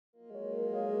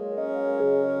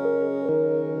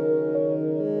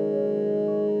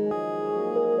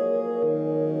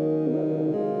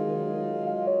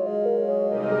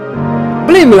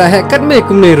melahek kat me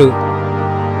kum neru.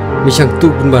 Misang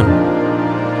tu bunban.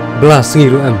 Belas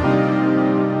ngiru am.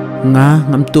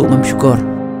 Ngam tu ngam syukur.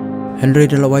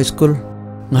 Henry de la high school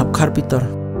ngap carpenter.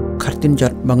 Kartin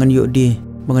jat bangan yuk di.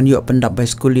 Bangan yuk pendap high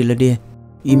school di la di.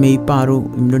 Ime paru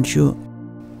imdon syu.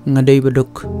 Ngadai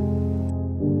beduk.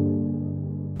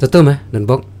 Tato meh dan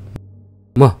bok.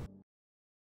 Mo.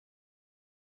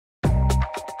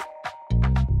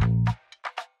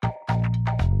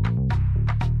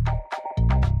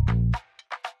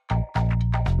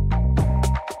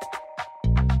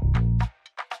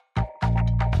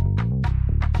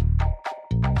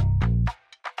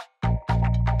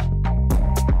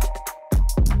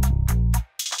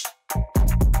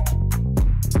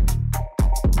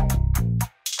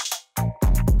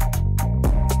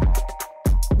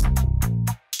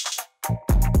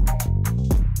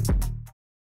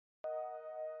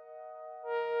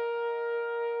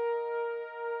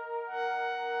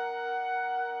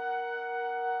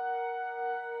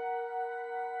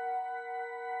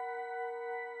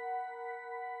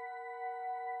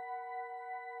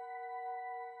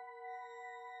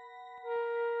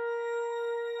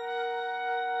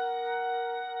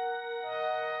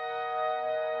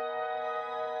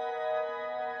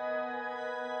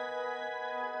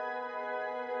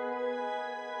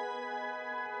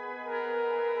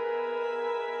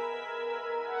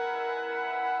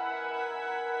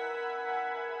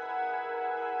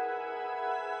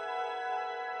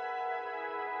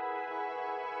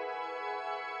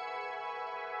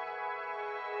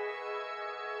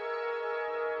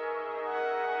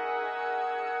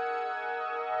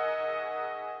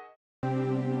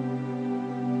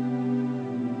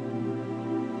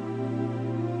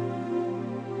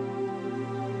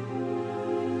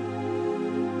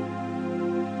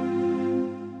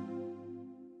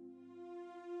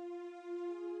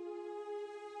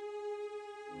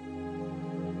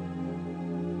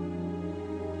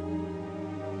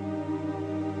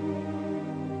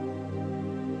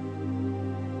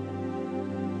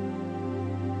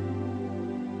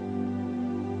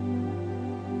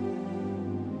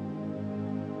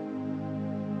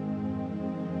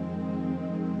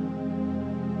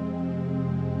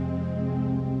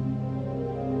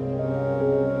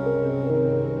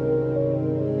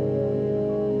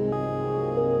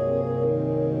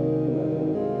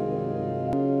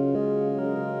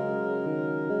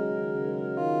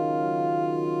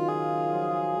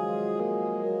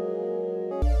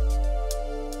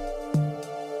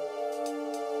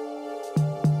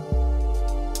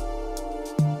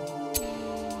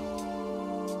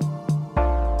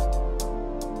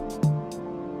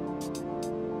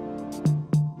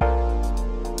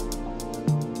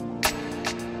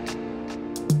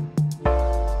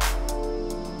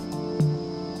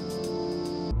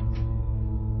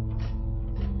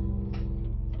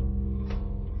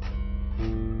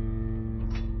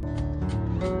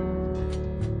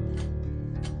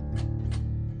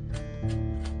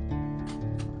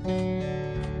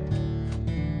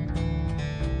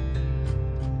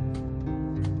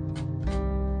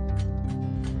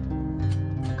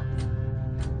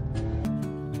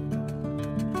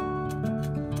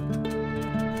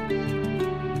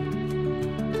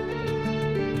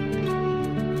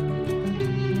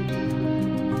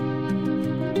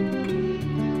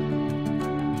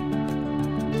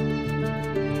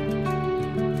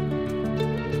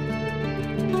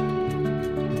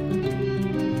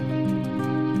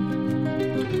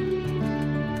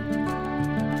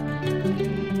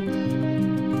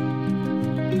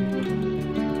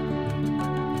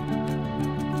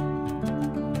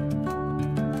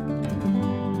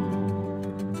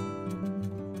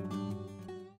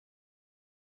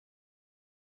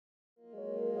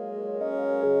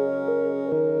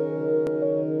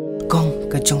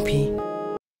 Kacang pi.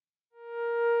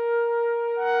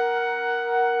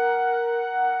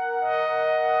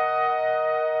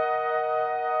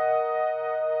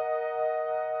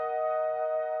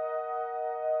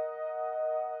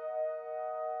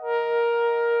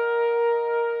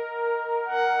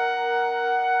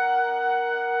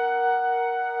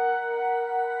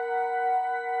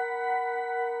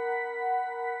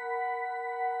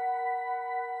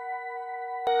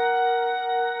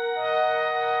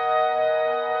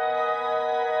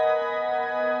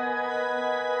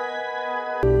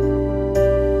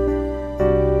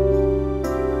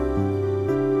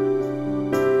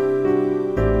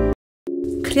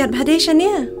 Kriat bhade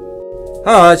shania.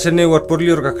 Ha, chani wat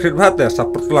purliur ka khrit bhat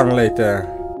sapur lang laita.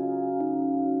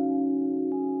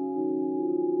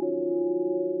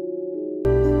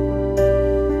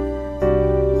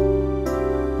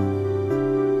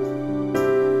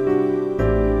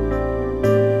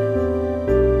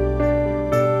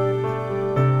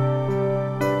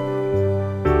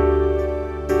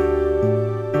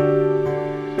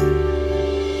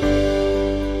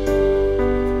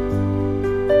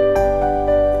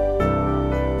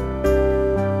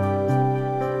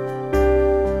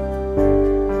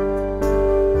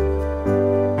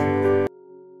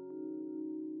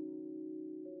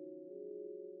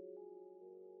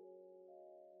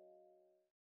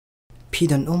 Pi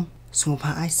dan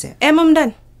sumupa ai se.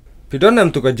 Dan. Pidon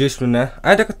nam tu ka jis na.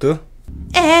 Ada ka tu?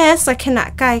 Sa kena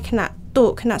kai kena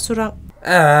tu kena surang.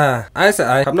 Ai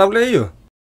sa ai. Kam nam le yu.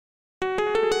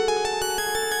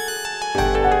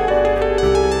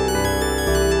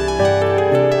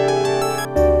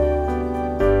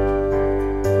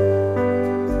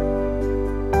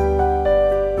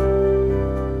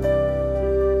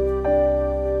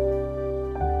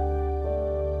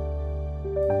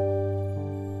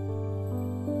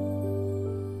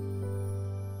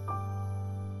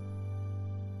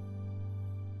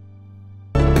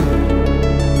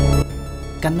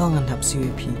 Kan no ngan hap siwi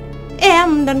pi.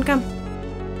 Dan kam.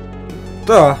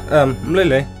 To,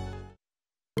 mlele.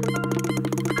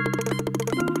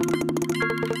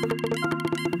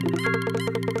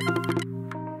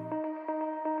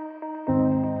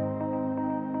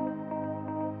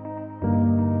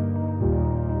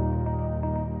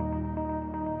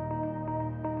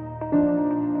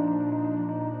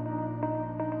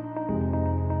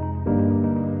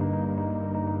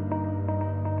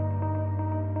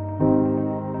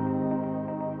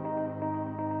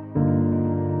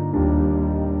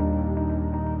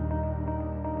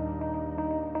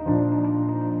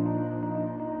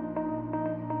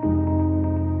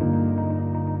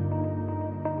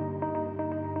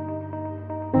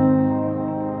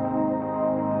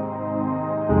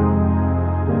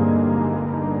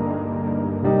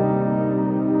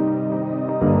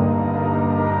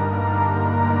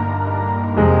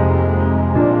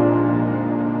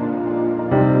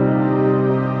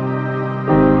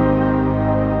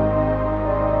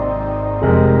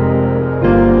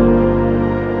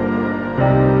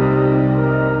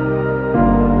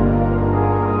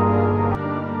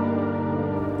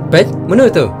 Bet, mana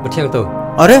tu? Bertiang tu.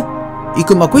 Are,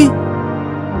 ikut makui.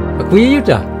 Aku ye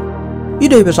dah.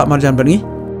 Ida besak marjan pergi.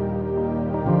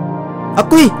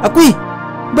 Akui.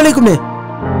 Balik kum ni.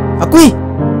 Akui.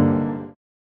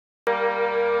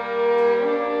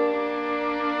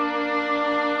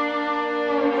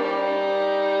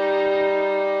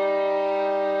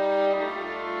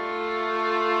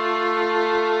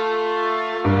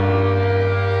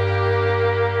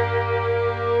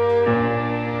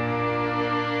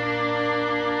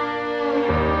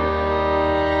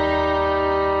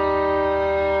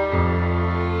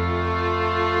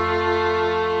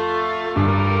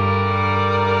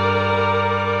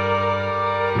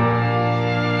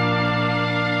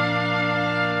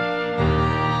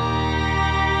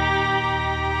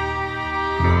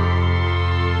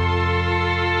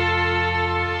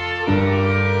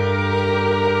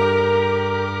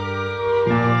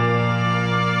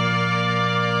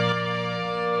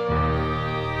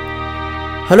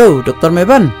 Hello, Dr.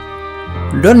 Meban.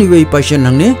 Don iwe patient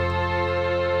hang ni.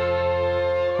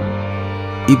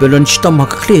 Ibelon stom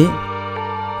hakli.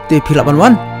 Te philapan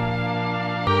wan.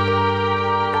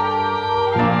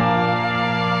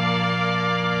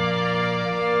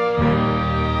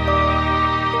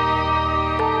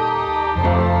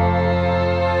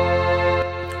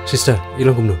 Sister,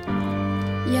 ilang kumno.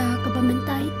 Ya,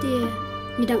 kabamentai te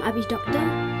midang abi doktor.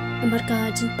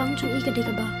 Amarka jinpang chung i kadai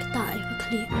kaba kita ai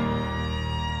kakli.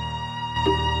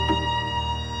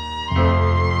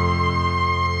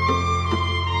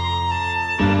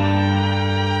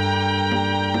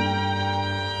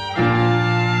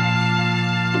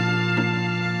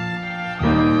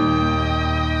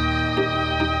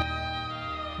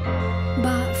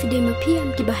 Ba fide ma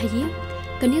PM ki bahaya.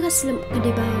 Kani ka selam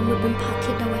kadai ba mudbun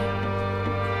paket dawai.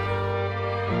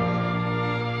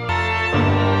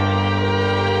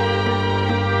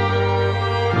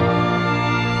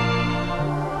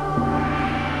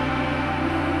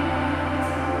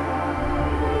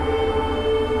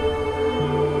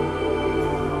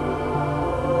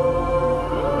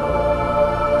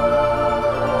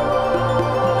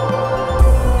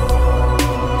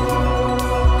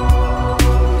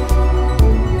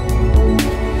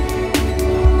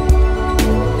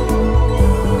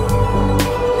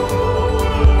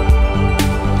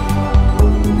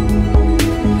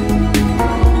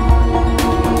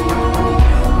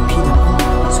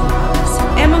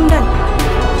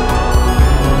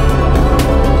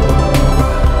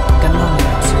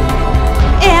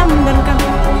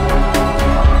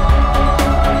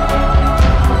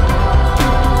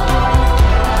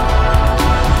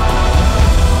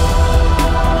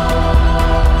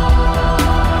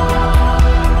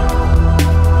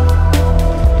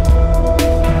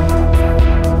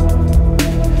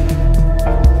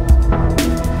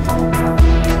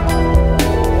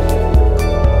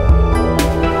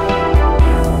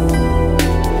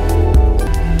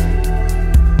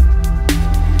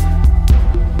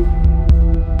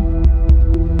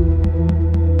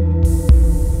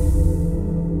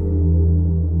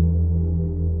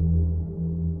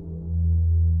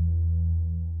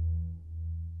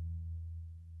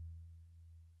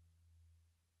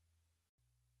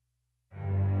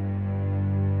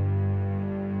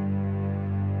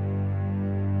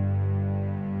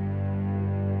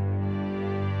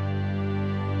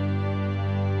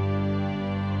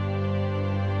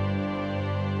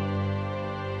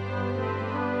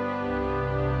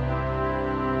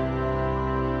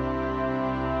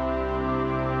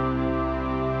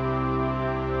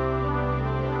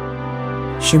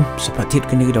 Shim sepatit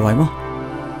kini kita wai mo.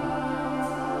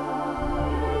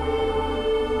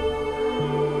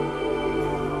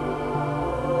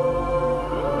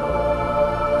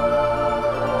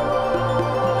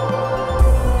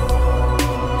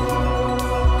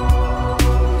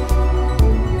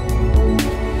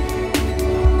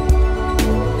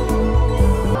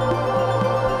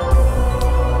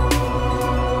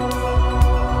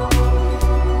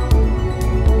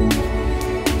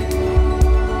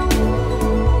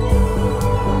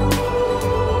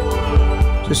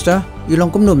 Sister,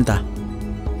 ilong kumnum ta?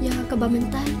 Ya kaba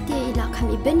mentai tie ila kham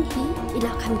iben hi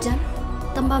ila kham jam.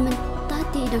 Tamba mentai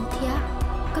tie dang thia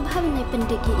kaba hawen nai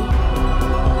pendek hi.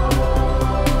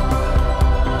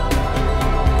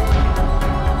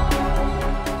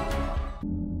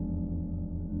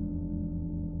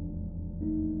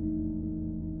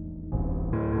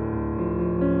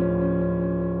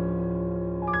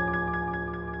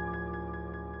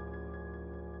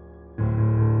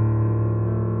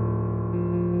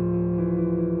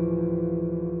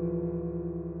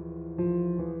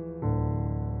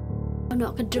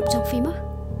 Nak ke drop jang fi mah?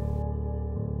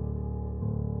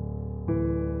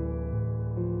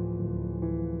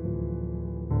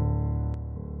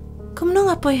 Kamu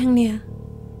nong apa yang ni?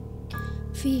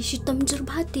 Fi shitam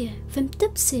jerbhati, fem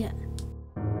tip se.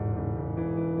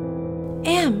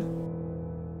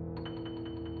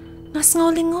 Nas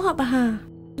ngolingo apa ha?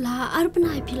 La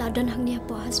arbanai pila dan hang ni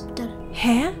apa hospital.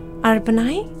 He?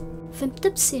 Arbanai? Fem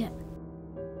tip se.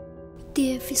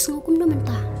 Tie fi sngok no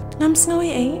menta. Nam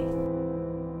sngawi ai?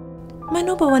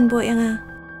 Mano bawan buah yang ah?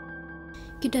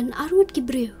 Kidan arut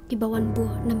kibriu ki bawan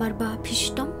buah nambar ba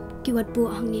pishtam ki wat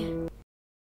buah hang ni.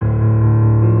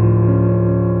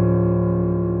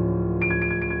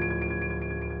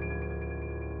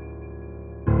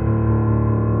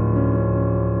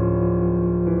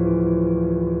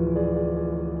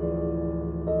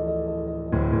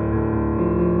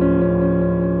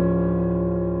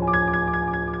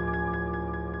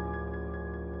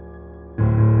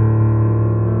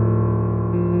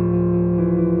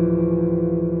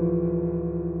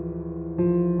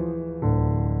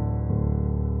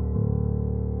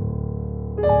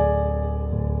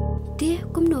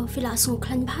 Fila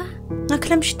sungklan ba?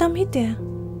 Ngaklam shitam hite.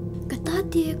 Kata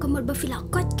dia kamar ba fila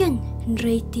kot kan?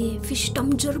 Henry dia fish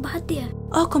tam jor ba dia.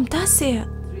 Oh kom tase.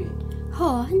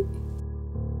 Hon.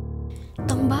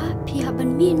 Tamba pihak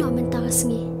ban mi no mentas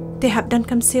ngi. Tehap dan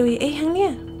kam sewi hang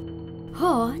ni.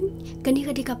 Hon, kani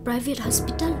ka di ka private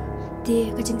hospital.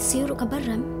 Dia kajing siru ka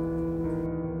baram.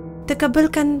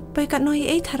 Tekabalkan pai kat noi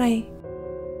tharai.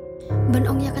 Ban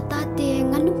ong ya kata dia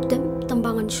nganup dem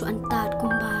tambangan su antat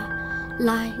kumba.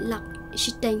 Lai lak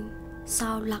shiteng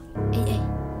sao lak ai.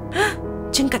 Hah?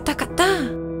 Jeng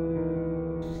kata-kata.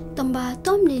 Tambah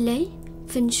tom nilai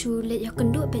finshu le ya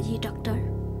kendo be ji doktor.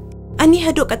 Ani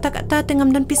haduk kata-kata tengam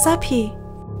dan pisapi.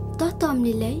 To tom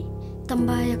nilai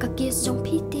tambah ya kakis jong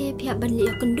pite pihak ban le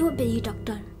ya kendo be ji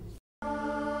doktor.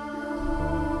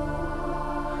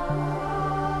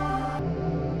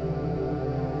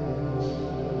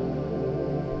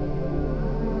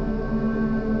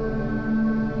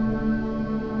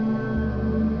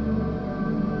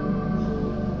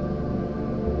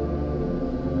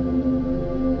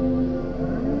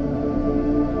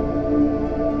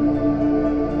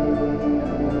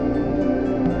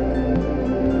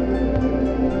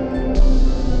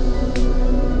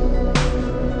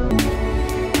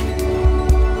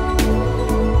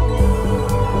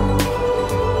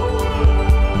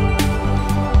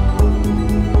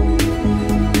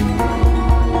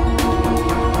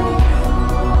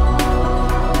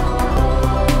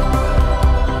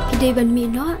 Ban mi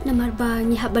no namar ba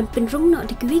ni haban penrung no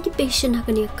dikwi ki patient ha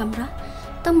kani kamra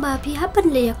tamba phi haban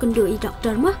le ya kundu I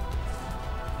doktor mah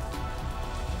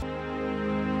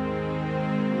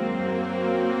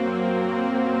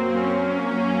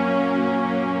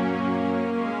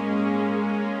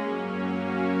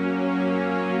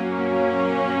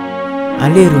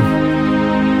Alirum.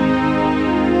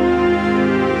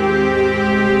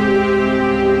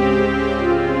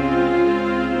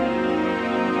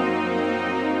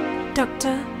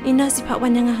 Doktor, ina si Pak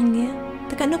Wan yang ahangnya.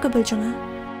 Tekan no kabel jonga.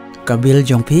 Kabil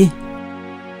jong pi.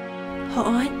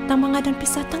 Hooi, tamang adan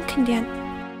pisah tang kendian.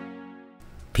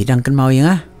 Pidang kan mau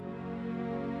yang ah.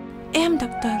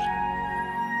 Doktor.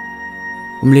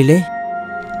 Lile.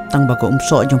 Tang bako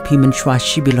sok jong pi men shwa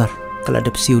shibilor. Kalau ada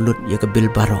psiulut ya kabil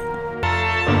barok.